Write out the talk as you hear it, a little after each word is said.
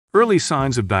Early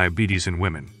signs of diabetes in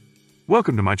women.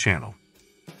 Welcome to my channel.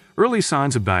 Early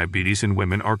signs of diabetes in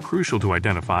women are crucial to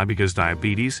identify because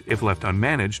diabetes, if left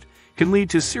unmanaged, can lead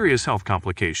to serious health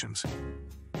complications.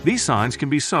 These signs can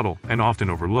be subtle and often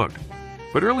overlooked,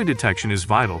 but early detection is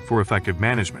vital for effective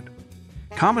management.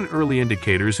 Common early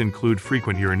indicators include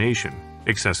frequent urination,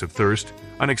 excessive thirst,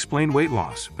 unexplained weight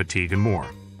loss, fatigue, and more.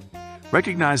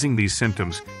 Recognizing these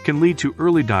symptoms can lead to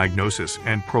early diagnosis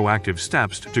and proactive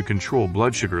steps to control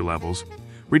blood sugar levels,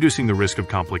 reducing the risk of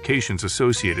complications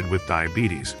associated with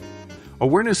diabetes.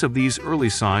 Awareness of these early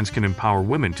signs can empower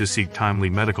women to seek timely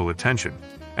medical attention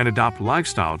and adopt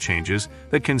lifestyle changes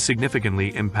that can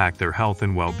significantly impact their health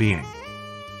and well-being.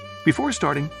 Before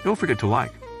starting, don't forget to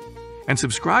like and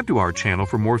subscribe to our channel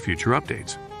for more future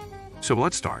updates. So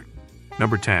let's start.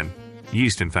 Number 10.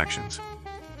 Yeast infections.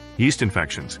 Yeast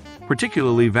infections,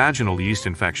 particularly vaginal yeast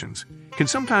infections, can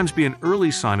sometimes be an early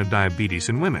sign of diabetes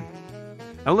in women.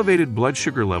 Elevated blood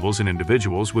sugar levels in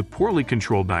individuals with poorly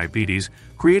controlled diabetes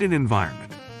create an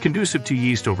environment conducive to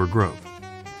yeast overgrowth.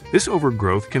 This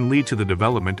overgrowth can lead to the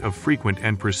development of frequent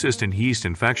and persistent yeast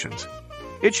infections.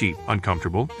 Itchy,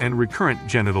 uncomfortable, and recurrent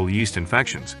genital yeast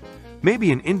infections may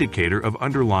be an indicator of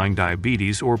underlying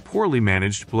diabetes or poorly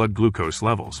managed blood glucose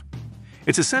levels.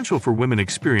 It's essential for women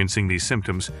experiencing these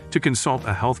symptoms to consult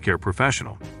a healthcare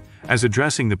professional, as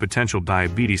addressing the potential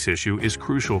diabetes issue is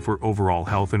crucial for overall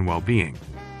health and well-being.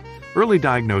 Early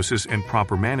diagnosis and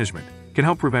proper management can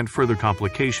help prevent further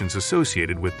complications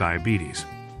associated with diabetes.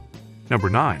 Number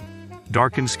 9.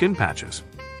 Darkened skin patches.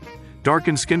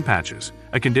 Darkened skin patches,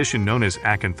 a condition known as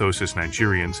acanthosis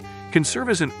nigerians, can serve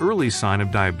as an early sign of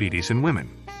diabetes in women.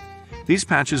 These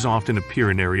patches often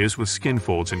appear in areas with skin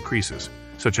folds and creases,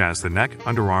 such as the neck,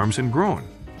 underarms, and groin.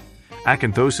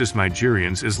 Acanthosis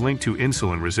nigerians is linked to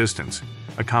insulin resistance,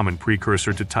 a common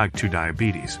precursor to type 2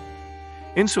 diabetes.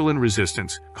 Insulin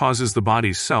resistance causes the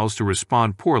body's cells to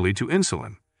respond poorly to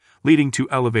insulin, leading to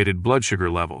elevated blood sugar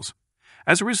levels.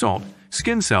 As a result,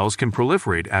 skin cells can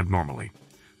proliferate abnormally,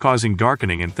 causing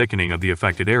darkening and thickening of the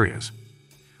affected areas.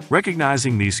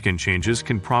 Recognizing these skin changes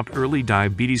can prompt early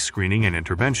diabetes screening and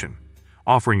intervention,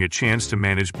 offering a chance to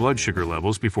manage blood sugar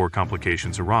levels before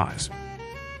complications arise.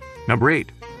 Number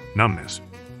 8. Numbness.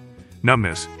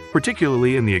 Numbness,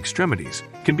 particularly in the extremities,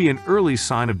 can be an early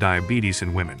sign of diabetes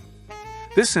in women.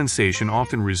 This sensation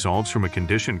often results from a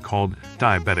condition called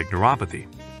diabetic neuropathy,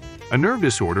 a nerve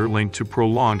disorder linked to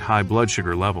prolonged high blood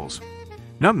sugar levels.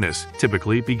 Numbness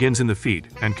typically begins in the feet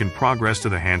and can progress to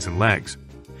the hands and legs.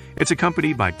 It's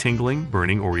accompanied by tingling,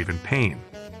 burning, or even pain.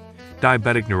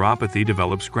 Diabetic neuropathy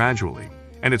develops gradually,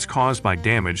 and it's caused by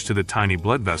damage to the tiny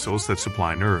blood vessels that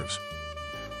supply nerves.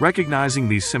 Recognizing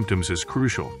these symptoms is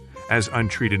crucial, as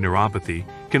untreated neuropathy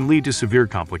can lead to severe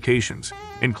complications,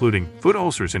 including foot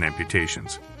ulcers and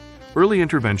amputations. Early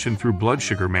intervention through blood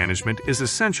sugar management is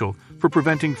essential for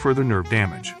preventing further nerve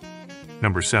damage.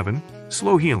 Number 7.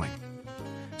 Slow healing.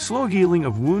 Slow healing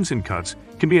of wounds and cuts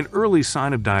can be an early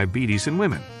sign of diabetes in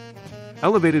women.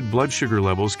 Elevated blood sugar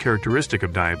levels characteristic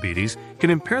of diabetes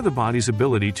can impair the body's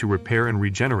ability to repair and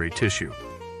regenerate tissue.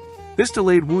 This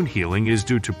delayed wound healing is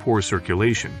due to poor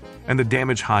circulation and the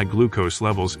damage high glucose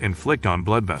levels inflict on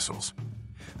blood vessels.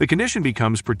 The condition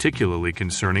becomes particularly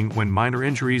concerning when minor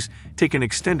injuries take an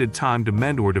extended time to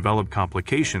mend or develop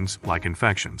complications like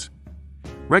infections.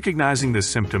 Recognizing this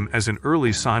symptom as an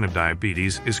early sign of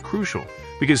diabetes is crucial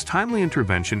because timely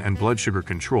intervention and blood sugar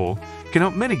control can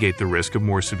help mitigate the risk of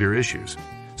more severe issues,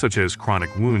 such as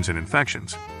chronic wounds and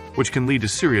infections, which can lead to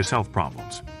serious health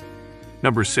problems.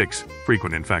 Number 6.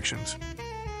 Frequent infections.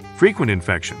 Frequent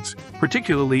infections,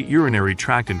 particularly urinary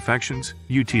tract infections,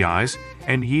 UTIs,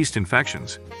 and yeast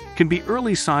infections, can be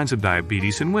early signs of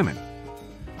diabetes in women.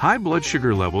 High blood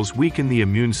sugar levels weaken the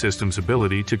immune system's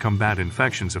ability to combat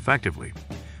infections effectively,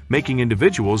 making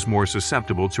individuals more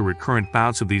susceptible to recurrent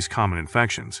bouts of these common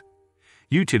infections.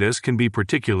 UTIs can be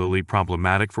particularly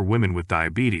problematic for women with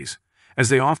diabetes, as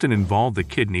they often involve the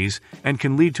kidneys and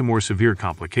can lead to more severe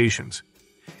complications.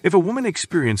 If a woman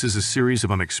experiences a series of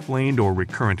unexplained or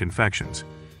recurrent infections,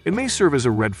 it may serve as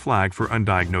a red flag for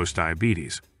undiagnosed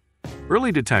diabetes.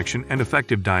 Early detection and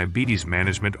effective diabetes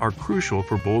management are crucial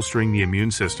for bolstering the immune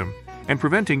system and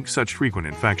preventing such frequent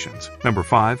infections. Number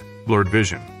 5. Blurred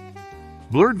vision.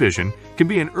 Blurred vision can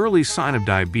be an early sign of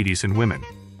diabetes in women.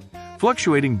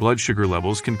 Fluctuating blood sugar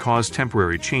levels can cause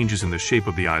temporary changes in the shape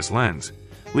of the eye's lens,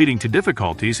 leading to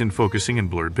difficulties in focusing and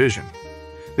blurred vision.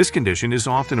 This condition is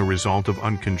often a result of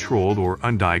uncontrolled or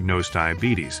undiagnosed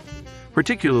diabetes,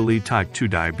 particularly type 2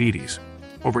 diabetes.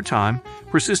 Over time,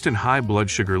 persistent high blood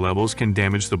sugar levels can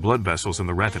damage the blood vessels in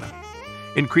the retina,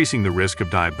 increasing the risk of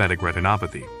diabetic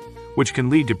retinopathy, which can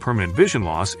lead to permanent vision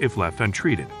loss if left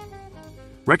untreated.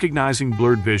 Recognizing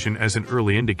blurred vision as an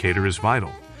early indicator is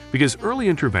vital, because early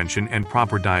intervention and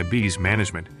proper diabetes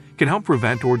management can help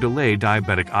prevent or delay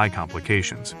diabetic eye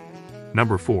complications.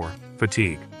 Number 4.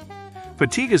 Fatigue.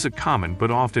 Fatigue is a common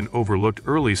but often overlooked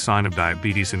early sign of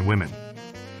diabetes in women.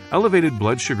 Elevated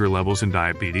blood sugar levels in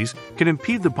diabetes can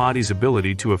impede the body's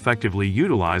ability to effectively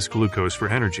utilize glucose for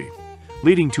energy,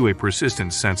 leading to a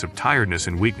persistent sense of tiredness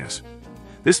and weakness.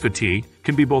 This fatigue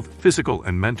can be both physical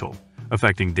and mental,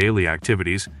 affecting daily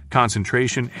activities,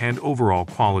 concentration, and overall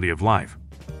quality of life.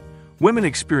 Women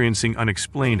experiencing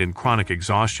unexplained and chronic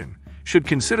exhaustion should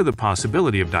consider the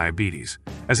possibility of diabetes,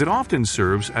 as it often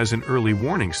serves as an early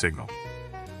warning signal.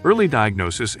 Early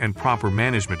diagnosis and proper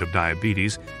management of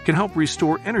diabetes can help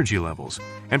restore energy levels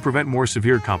and prevent more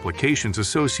severe complications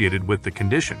associated with the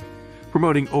condition,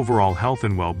 promoting overall health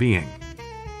and well-being.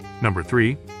 Number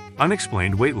 3.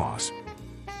 Unexplained weight loss.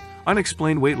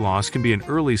 Unexplained weight loss can be an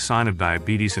early sign of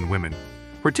diabetes in women,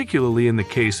 particularly in the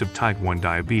case of type 1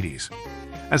 diabetes.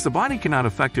 As the body cannot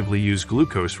effectively use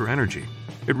glucose for energy,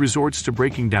 it resorts to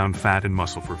breaking down fat and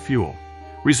muscle for fuel,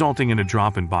 resulting in a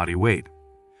drop in body weight.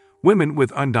 Women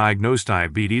with undiagnosed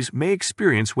diabetes may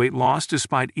experience weight loss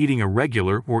despite eating a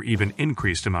regular or even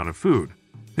increased amount of food.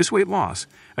 This weight loss,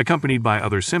 accompanied by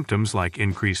other symptoms like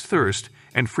increased thirst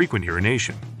and frequent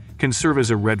urination, can serve as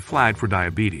a red flag for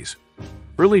diabetes.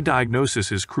 Early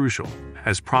diagnosis is crucial,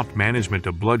 as prompt management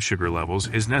of blood sugar levels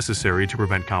is necessary to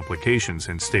prevent complications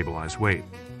and stabilize weight.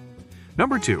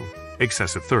 Number 2.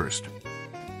 Excessive thirst.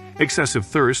 Excessive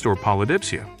thirst, or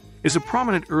polydipsia, is a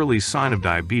prominent early sign of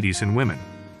diabetes in women.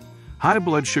 High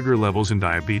blood sugar levels in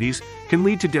diabetes can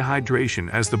lead to dehydration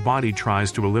as the body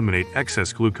tries to eliminate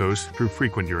excess glucose through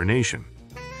frequent urination.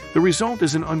 The result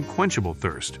is an unquenchable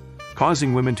thirst,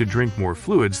 causing women to drink more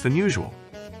fluids than usual.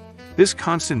 This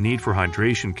constant need for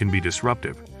hydration can be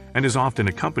disruptive and is often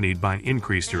accompanied by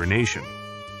increased urination.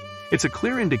 It's a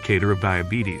clear indicator of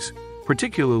diabetes,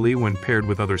 particularly when paired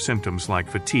with other symptoms like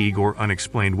fatigue or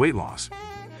unexplained weight loss.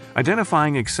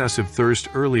 Identifying excessive thirst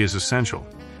early is essential,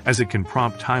 as it can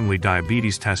prompt timely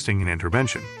diabetes testing and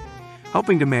intervention,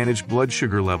 helping to manage blood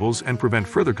sugar levels and prevent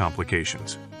further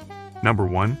complications. Number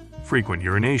 1. Frequent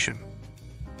urination.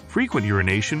 Frequent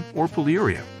urination, or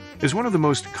polyuria, is one of the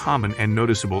most common and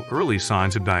noticeable early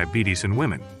signs of diabetes in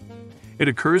women. It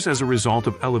occurs as a result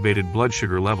of elevated blood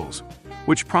sugar levels,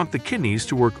 which prompt the kidneys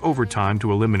to work overtime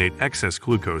to eliminate excess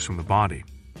glucose from the body.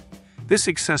 This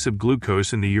excessive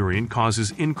glucose in the urine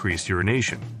causes increased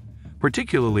urination,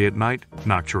 particularly at night,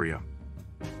 nocturia.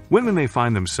 Women may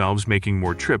find themselves making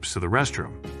more trips to the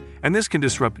restroom, and this can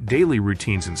disrupt daily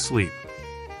routines and sleep.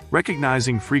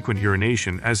 Recognizing frequent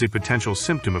urination as a potential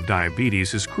symptom of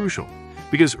diabetes is crucial,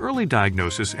 because early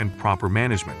diagnosis and proper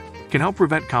management can help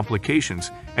prevent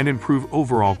complications and improve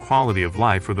overall quality of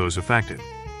life for those affected.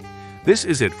 This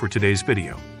is it for today's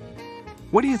video.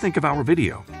 What do you think of our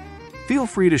video? Feel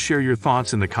free to share your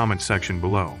thoughts in the comment section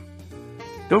below.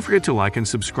 Don't forget to like and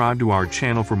subscribe to our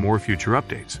channel for more future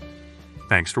updates.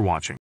 Thanks for watching.